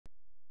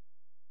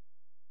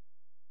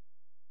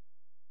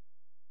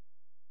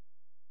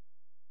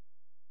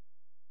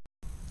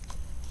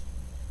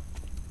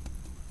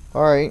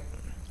Alright,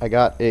 I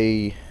got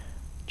a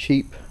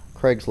cheap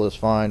Craigslist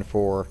find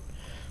for,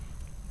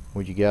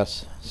 would you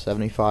guess,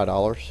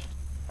 $75.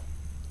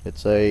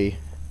 It's a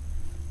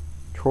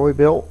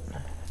Troy-bilt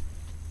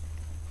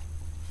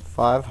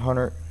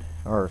 500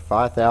 or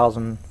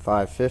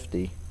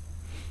 5,550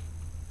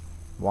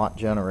 watt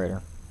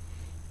generator.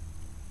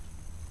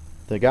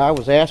 The guy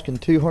was asking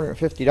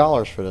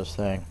 $250 for this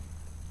thing,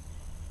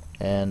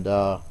 and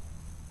I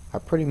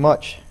pretty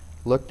much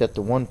looked at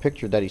the one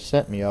picture that he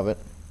sent me of it,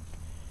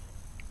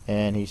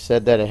 and he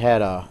said that it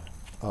had a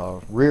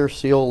rear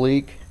seal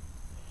leak.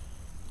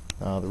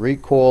 The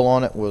recoil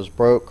on it was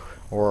broke,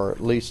 or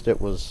at least it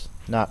was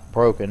not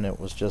broken, it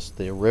was just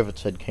the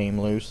rivets had came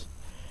loose,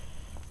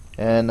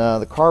 and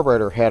the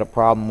carburetor had a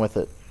problem with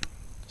it.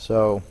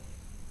 So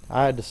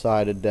I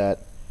decided that,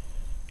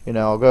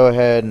 I'll go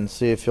ahead and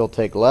see if he'll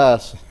take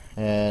less,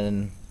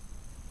 and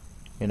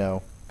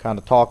kind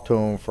of talk to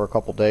him for a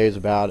couple days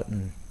about it,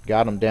 and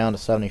got him down to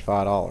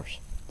 $75.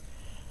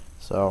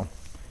 So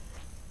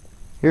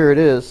here it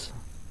is.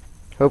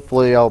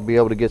 Hopefully I'll be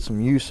able to get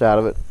some use out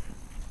of it.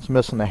 It's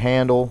missing the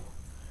handle.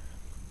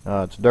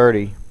 It's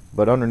dirty,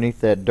 but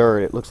underneath that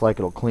dirt it looks like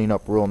it'll clean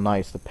up real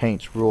nice. The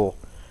paint's real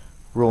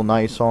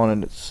nice on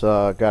it. It's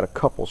got a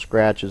couple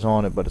scratches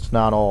on it, but it's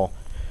not all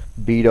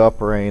beat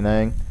up or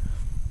anything.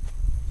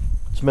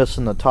 It's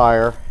missing the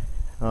tire.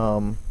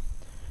 The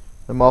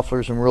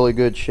muffler's in really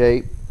good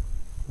shape.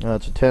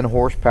 It's a 10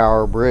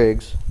 horsepower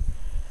Briggs.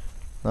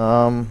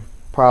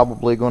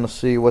 Probably going to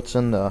see what's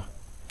in the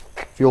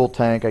fuel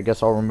tank. I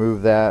guess I'll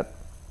remove that,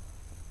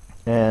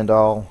 and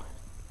I'll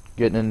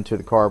get into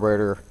the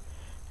carburetor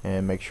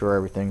and make sure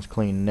everything's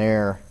clean in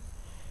there,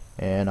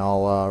 and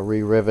I'll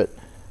re-rivet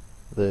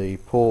the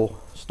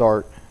pull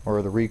start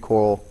or the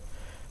recoil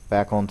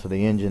back onto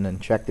the engine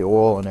and check the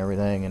oil and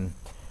everything and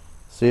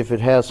see if it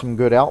has some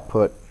good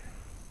output,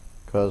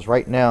 because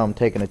right now I'm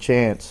taking a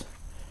chance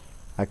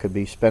I could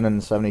be spending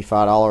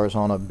 $75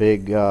 on a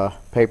big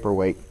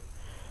paperweight.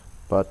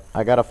 But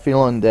I got a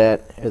feeling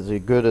that as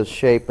good a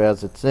shape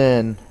as it's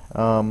in,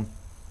 I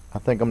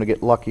think I'm going to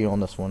get lucky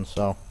on this one.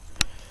 So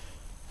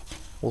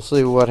we'll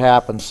see what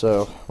happens.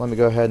 So let me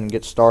go ahead and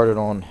get started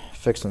on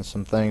fixing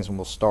some things, and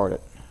we'll start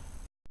it.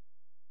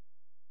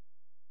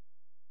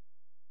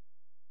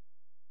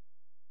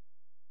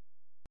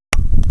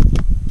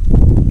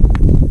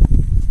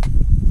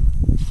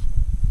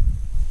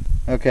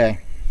 Okay,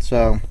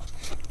 so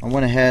I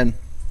went ahead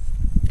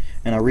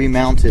and I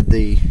remounted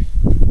the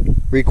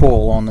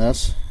recoil on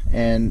this,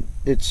 and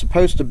it's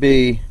supposed to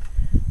be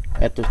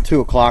at the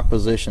 2 o'clock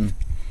position,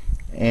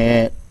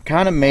 and it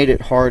kind of made it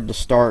hard to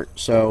start,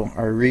 so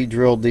I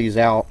re-drilled these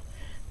out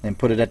and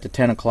put it at the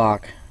 10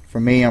 o'clock.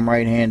 For me, I'm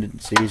right-handed,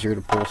 it's easier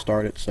to pull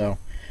start it, so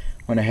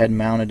went ahead and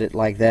mounted it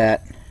like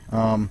that.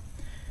 The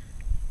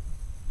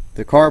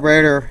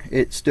carburetor,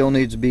 it still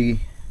needs to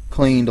be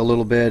cleaned a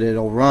little bit.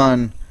 It'll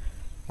run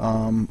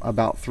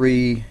about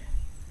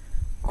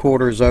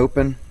 3/4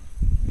 open,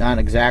 not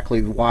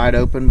exactly wide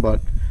open,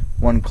 but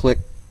one click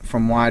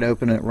from wide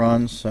open it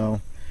runs.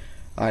 So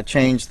I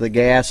changed the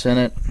gas in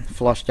it,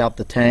 flushed out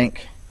the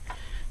tank.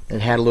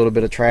 It had a little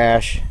bit of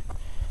trash,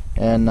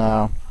 and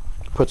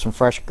put some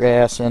fresh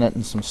gas in it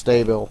and some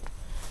Troy-bilt.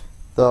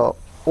 The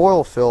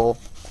oil fill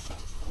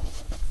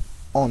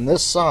on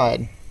this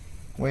side,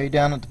 way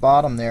down at the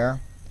bottom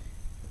there,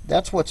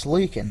 that's what's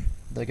leaking.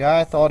 The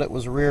guy thought it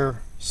was a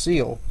rear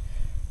seal,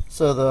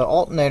 so the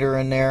alternator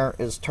in there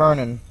is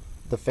turning.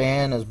 The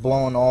fan is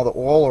blowing all the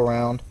oil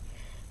around,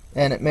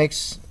 and it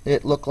makes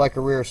it look like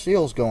a rear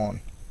seal's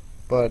going,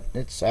 but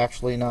it's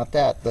actually not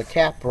that. The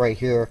cap right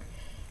here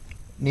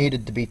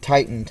needed to be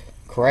tightened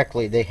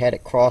correctly. They had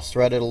it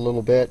cross-threaded a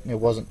little bit, and it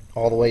wasn't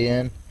all the way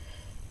in,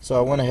 so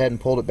I went ahead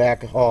and pulled it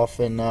back off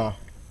and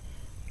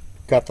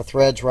got the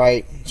threads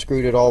right,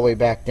 screwed it all the way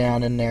back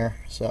down in there.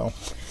 So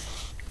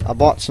I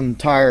bought some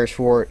tires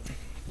for it.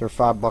 They're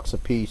 $5 a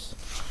piece.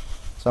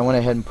 So I went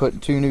ahead and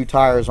put 2 new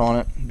tires on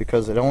it,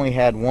 because it only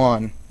had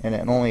one, and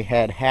it only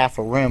had half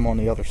a rim on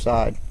the other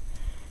side.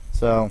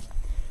 So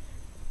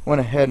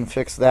went ahead and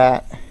fixed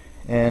that.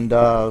 And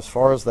as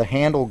far as the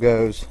handle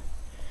goes,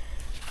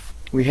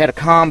 we had a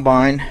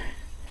combine,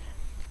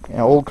 an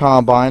old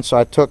combine, so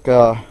I took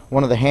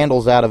one of the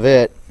handles out of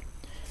it,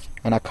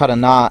 and I cut a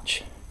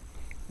notch,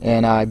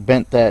 and I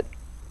bent that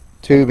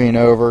tubing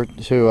over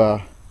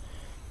to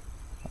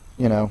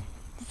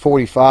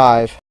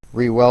 45,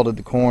 re-welded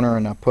the corner,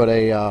 and I put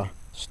a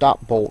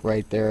stop bolt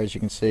right there, as you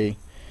can see.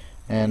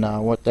 And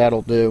what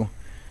that'll do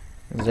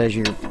is, as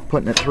you're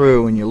putting it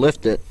through and you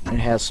lift it, it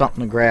has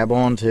something to grab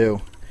onto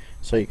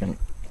so you can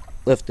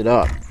lift it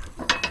up.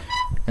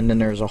 And then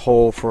there's a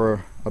hole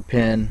for a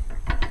pin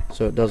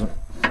so it doesn't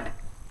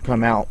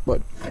come out,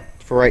 but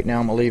for right now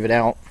I'm gonna leave it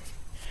out.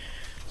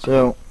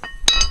 So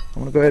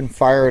I'm gonna go ahead and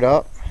fire it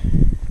up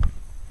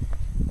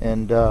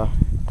and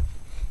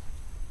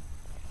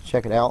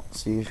check it out,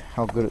 see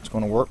how good it's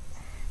going to work.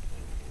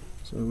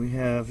 So we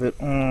have it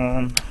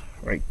on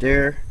right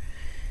there.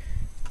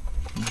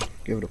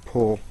 Give it a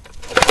pull.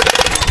 I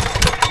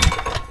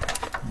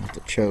have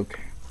to choke.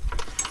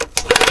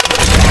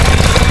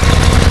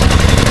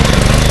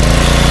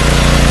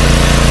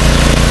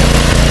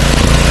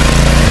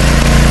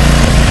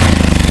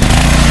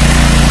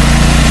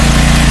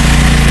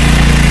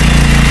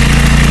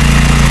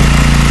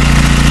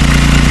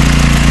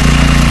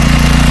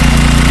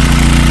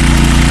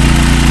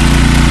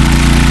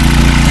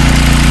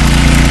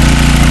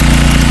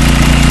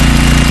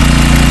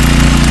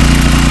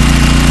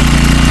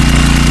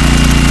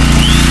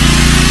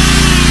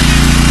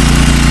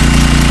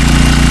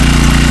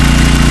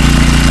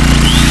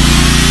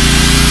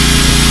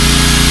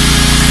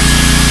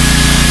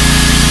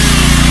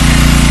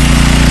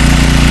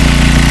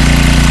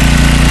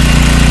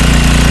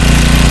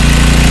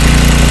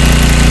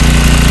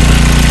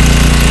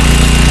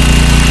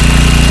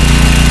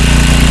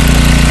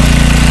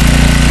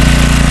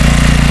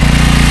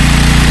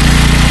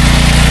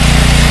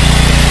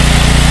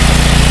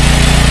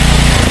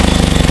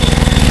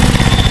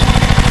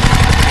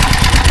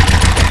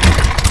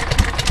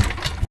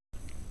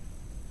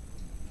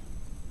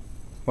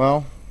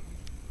 Well,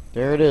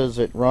 there it is.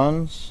 It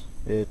runs.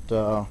 It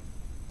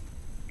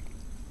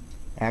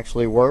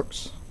actually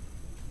works.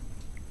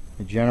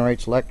 It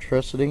generates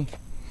electricity.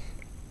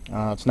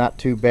 It's not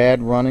too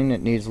bad running.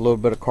 It needs a little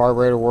bit of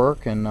carburetor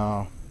work and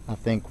I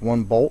think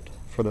one bolt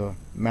for the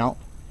mount.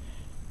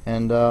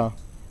 And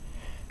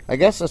I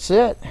guess that's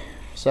it.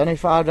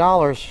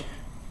 $75.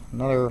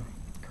 Another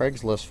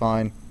Craigslist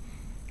find.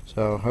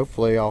 So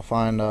hopefully I'll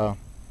find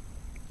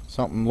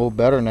something a little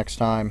better next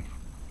time.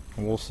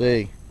 We'll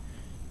see.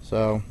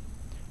 So,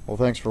 well,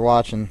 thanks for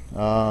watching.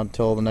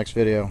 Until the next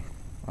video,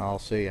 I'll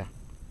see ya.